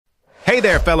Hey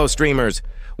there, fellow streamers.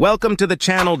 Welcome to the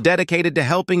channel dedicated to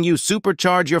helping you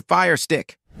supercharge your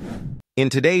Firestick. In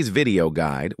today's video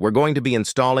guide, we're going to be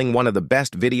installing one of the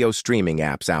best video streaming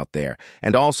apps out there,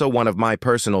 and also one of my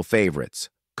personal favorites,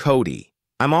 Kodi.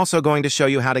 I'm also going to show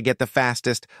you how to get the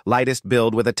fastest, lightest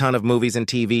build with a ton of movies and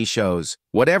TV shows.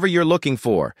 Whatever you're looking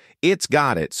for, it's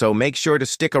got it, so make sure to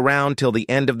stick around till the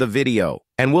end of the video,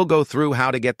 and we'll go through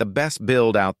how to get the best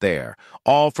build out there,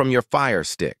 all from your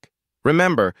Firestick.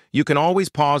 Remember, you can always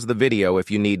pause the video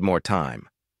if you need more time.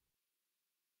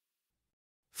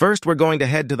 First, we're going to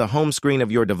head to the home screen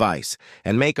of your device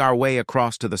and make our way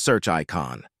across to the search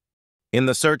icon. In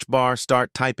the search bar,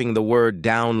 start typing the word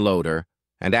downloader,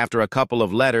 and after a couple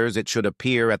of letters, it should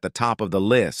appear at the top of the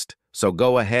list, so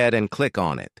go ahead and click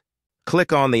on it.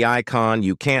 Click on the icon,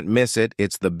 you can't miss it,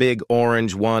 it's the big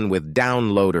orange one with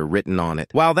downloader written on it.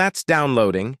 While that's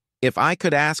downloading, if I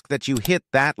could ask that you hit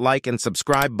that like and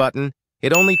subscribe button,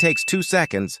 it only takes 2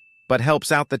 seconds, but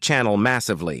helps out the channel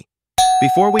massively.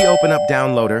 Before we open up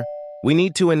Downloader, we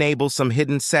need to enable some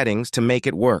hidden settings to make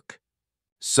it work.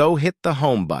 So hit the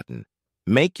Home button,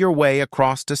 make your way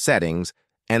across to Settings,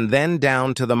 and then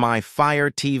down to the My Fire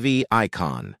TV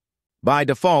icon. By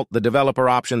default, the developer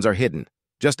options are hidden.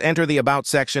 Just enter the About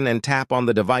section and tap on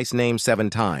the device name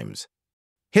 7 times.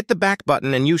 Hit the back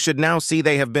button and you should now see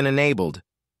they have been enabled.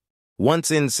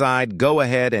 Once inside, go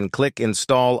ahead and click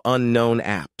Install Unknown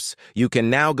Apps. You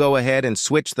can now go ahead and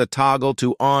switch the toggle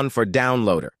to On for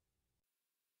Downloader.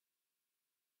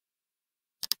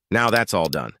 Now that's all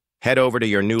done. Head over to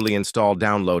your newly installed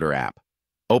Downloader app.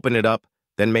 Open it up,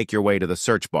 then make your way to the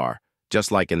search bar,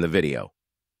 just like in the video.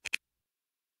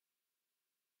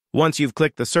 Once you've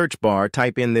clicked the search bar,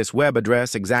 type in this web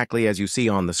address exactly as you see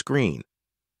on the screen.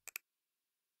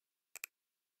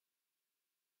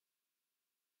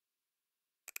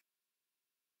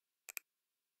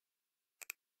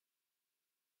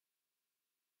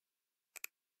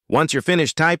 Once you're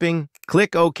finished typing,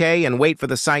 click OK and wait for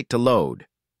the site to load.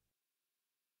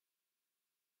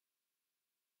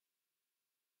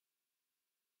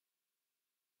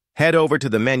 Head over to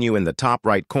the menu in the top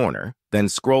right corner, then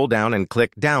scroll down and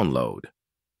click Download.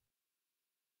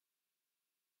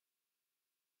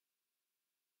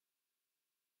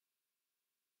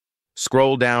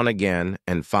 Scroll down again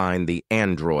and find the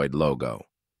Android logo.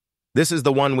 This is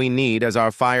the one we need as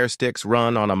our Fire Sticks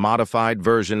run on a modified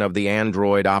version of the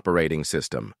Android operating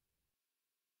system.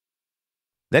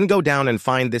 Then go down and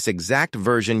find this exact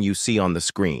version you see on the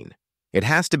screen. It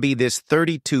has to be this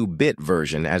 32-bit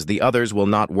version as the others will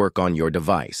not work on your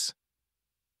device.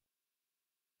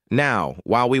 Now,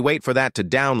 while we wait for that to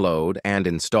download and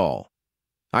install,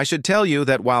 I should tell you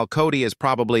that while Kodi is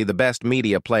probably the best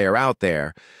media player out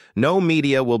there, no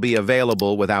media will be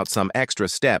available without some extra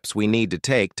steps we need to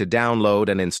take to download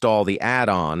and install the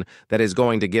add-on that is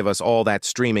going to give us all that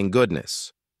streaming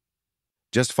goodness.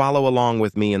 Just follow along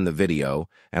with me in the video,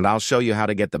 and I'll show you how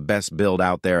to get the best build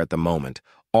out there at the moment,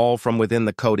 all from within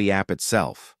the Kodi app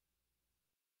itself.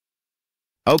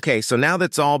 Okay, so now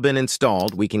that's all been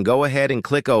installed, we can go ahead and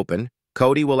click Open.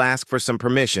 Kodi will ask for some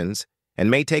permissions, and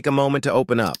may take a moment to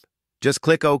open up. Just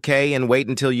click OK and wait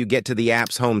until you get to the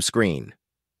app's home screen.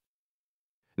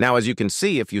 Now, as you can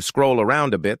see, if you scroll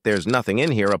around a bit, there's nothing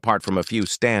in here apart from a few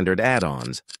standard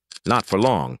add-ons. Not for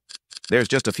long. There's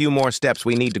just a few more steps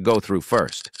we need to go through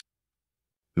first.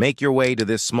 Make your way to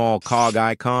this small cog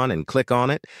icon and click on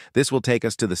it. This will take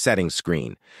us to the settings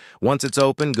screen. Once it's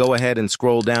open, go ahead and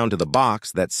scroll down to the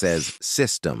box that says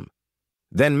System.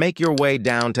 Then make your way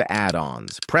down to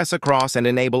Add-ons. Press across and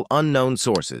enable Unknown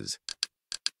Sources.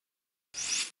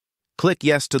 Click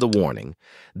Yes to the warning.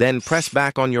 Then press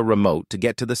back on your remote to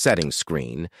get to the settings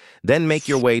screen. Then make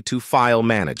your way to File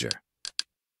Manager.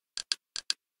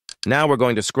 Now we're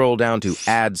going to scroll down to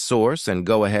Add Source and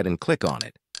go ahead and click on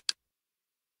it.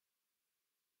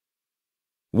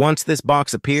 Once this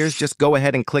box appears, just go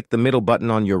ahead and click the middle button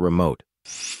on your remote.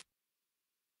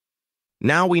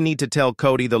 Now we need to tell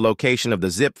Kodi the location of the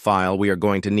zip file we are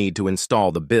going to need to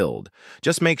install the build.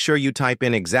 Just make sure you type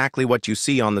in exactly what you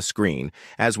see on the screen,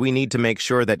 as we need to make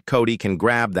sure that Kodi can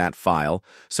grab that file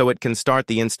so it can start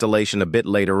the installation a bit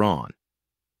later on.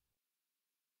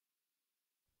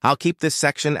 I'll keep this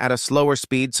section at a slower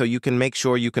speed so you can make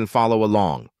sure you can follow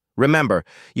along. Remember,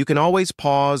 you can always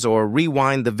pause or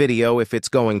rewind the video if it's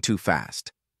going too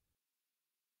fast.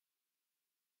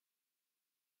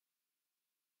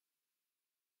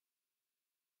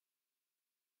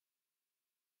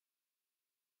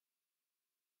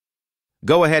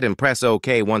 Go ahead and press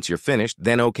OK once you're finished,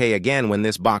 then OK again when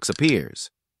this box appears.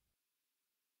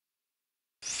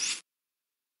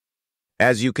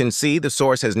 As you can see, the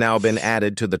source has now been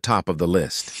added to the top of the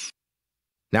list.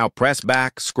 Now press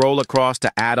back, scroll across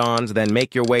to add-ons, then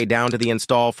make your way down to the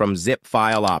Install from Zip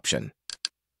File option.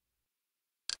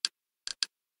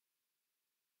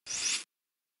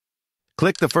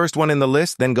 Click the first one in the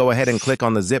list, then go ahead and click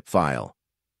on the zip file.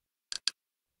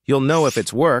 You'll know if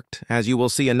it's worked, as you will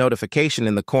see a notification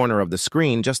in the corner of the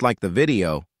screen, just like the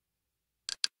video.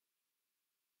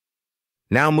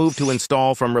 Now move to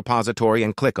Install from Repository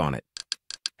and click on it.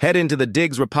 Head into the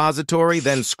Digs repository,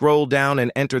 then scroll down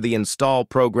and enter the Install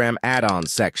Program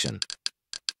Add-ons section.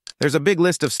 There's a big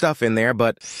list of stuff in there,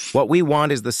 but what we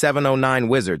want is the 709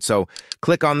 wizard, so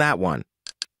click on that one.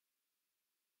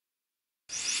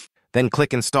 Then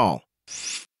click Install.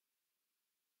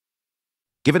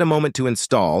 Give it a moment to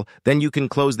install, then you can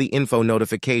close the info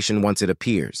notification once it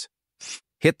appears.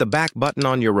 Hit the back button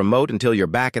on your remote until you're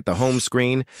back at the home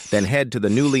screen, then head to the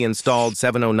newly installed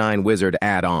 709 Wizard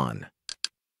add-on.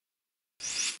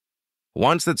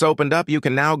 Once that's opened up, you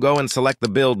can now go and select the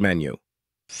build menu.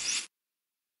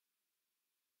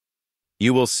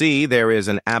 You will see there is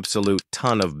an absolute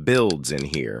ton of builds in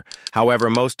here. However,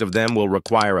 most of them will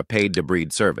require a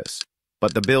paid-to-breed service.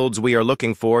 But the builds we are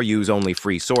looking for use only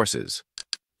free sources.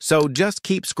 So just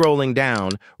keep scrolling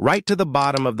down. Right to the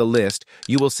bottom of the list,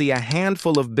 you will see a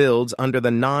handful of builds under the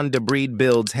non-debreed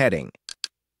builds heading.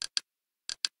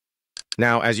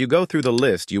 Now, as you go through the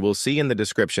list, you will see in the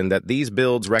description that these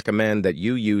builds recommend that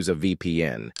you use a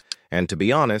VPN. And to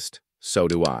be honest, so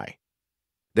do I.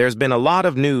 There's been a lot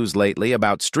of news lately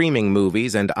about streaming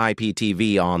movies and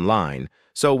IPTV online,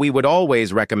 so we would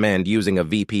always recommend using a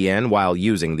VPN while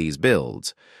using these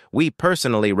builds. We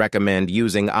personally recommend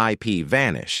using IP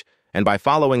Vanish, and by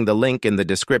following the link in the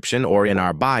description or in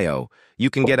our bio, you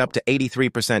can get up to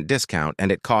 83% discount, and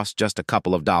it costs just a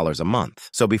couple of dollars a month.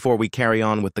 So before we carry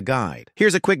on with the guide,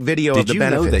 here's a quick video of the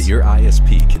benefits. Did you know that your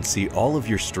ISP can see all of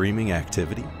your streaming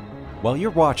activity? While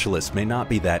your watch list may not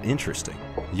be that interesting,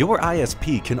 your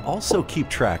ISP can also keep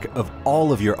track of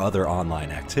all of your other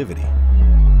online activity.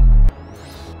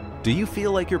 Do you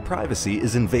feel like your privacy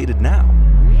is invaded now?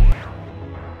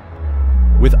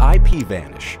 With IP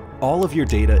Vanish, all of your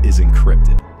data is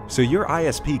encrypted, so your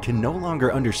ISP can no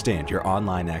longer understand your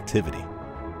online activity.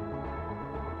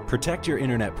 Protect your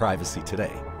internet privacy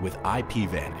today with IP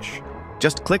Vanish.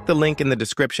 Just click the link in the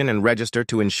description and register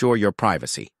to ensure your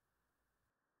privacy.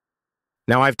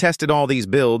 Now, I've tested all these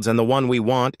builds, and the one we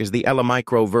want is the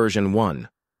Micro version 1.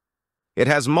 It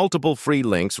has multiple free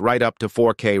links right up to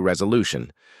 4K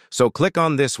resolution, so click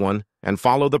on this one and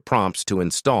follow the prompts to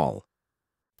install.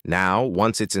 Now,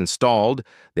 once it's installed,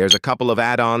 there's a couple of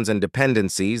add-ons and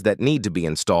dependencies that need to be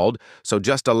installed, so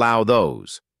just allow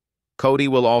those. Kodi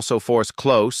will also force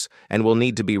close and will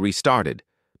need to be restarted,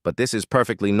 but this is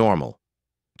perfectly normal.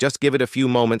 Just give it a few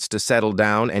moments to settle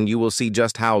down and you will see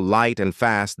just how light and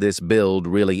fast this build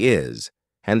really is,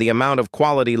 and the amount of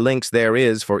quality links there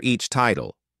is for each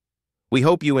title. We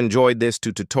hope you enjoyed this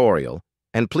tutorial,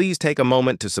 and please take a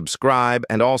moment to subscribe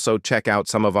and also check out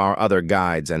some of our other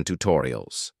guides and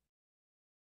tutorials.